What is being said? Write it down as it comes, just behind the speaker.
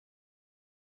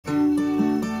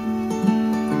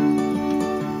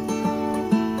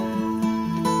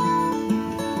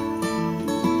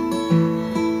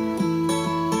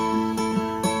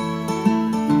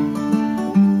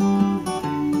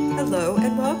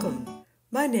Welcome.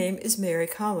 My name is Mary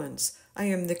Collins. I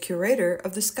am the curator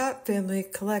of the Scott Family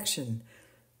Collection.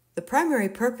 The primary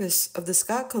purpose of the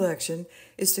Scott Collection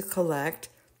is to collect,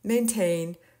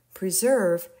 maintain,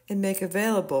 preserve, and make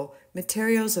available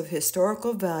materials of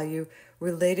historical value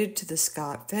related to the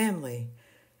Scott family.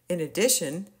 In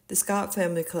addition, the Scott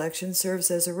Family Collection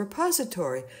serves as a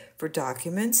repository for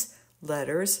documents,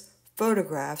 letters,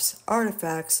 photographs,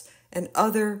 artifacts, and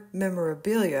other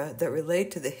memorabilia that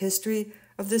relate to the history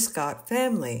of the Scott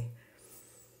family.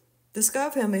 The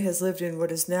Scott family has lived in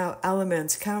what is now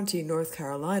Alamance County, North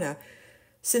Carolina,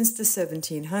 since the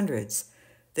 1700s.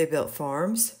 They built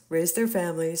farms, raised their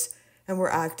families, and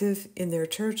were active in their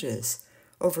churches.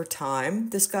 Over time,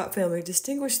 the Scott family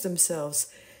distinguished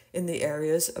themselves in the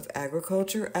areas of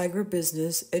agriculture,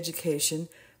 agribusiness, education,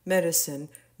 medicine,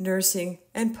 nursing,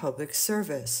 and public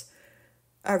service.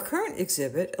 Our current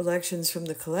exhibit, Elections from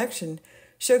the Collection,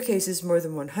 showcases more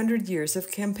than 100 years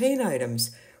of campaign items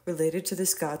related to the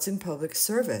Scotts in public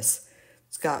service.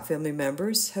 Scott family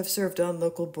members have served on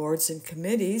local boards and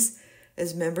committees,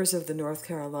 as members of the North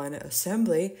Carolina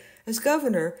Assembly, as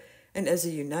governor, and as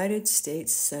a United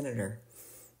States Senator.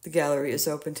 The gallery is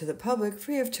open to the public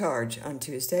free of charge on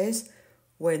Tuesdays,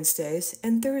 Wednesdays,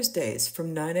 and Thursdays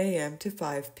from 9 a.m. to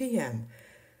 5 p.m.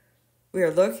 We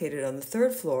are located on the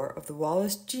third floor of the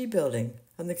Wallace G. Building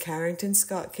on the Carrington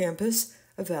Scott campus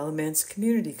of Alamance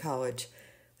Community College.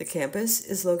 The campus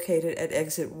is located at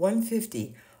exit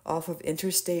 150 off of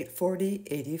Interstate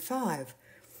 4085.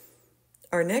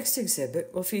 Our next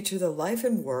exhibit will feature the life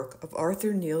and work of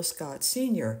Arthur Neal Scott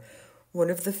Sr., one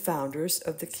of the founders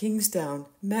of the Kingsdown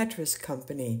Mattress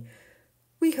Company.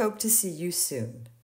 We hope to see you soon.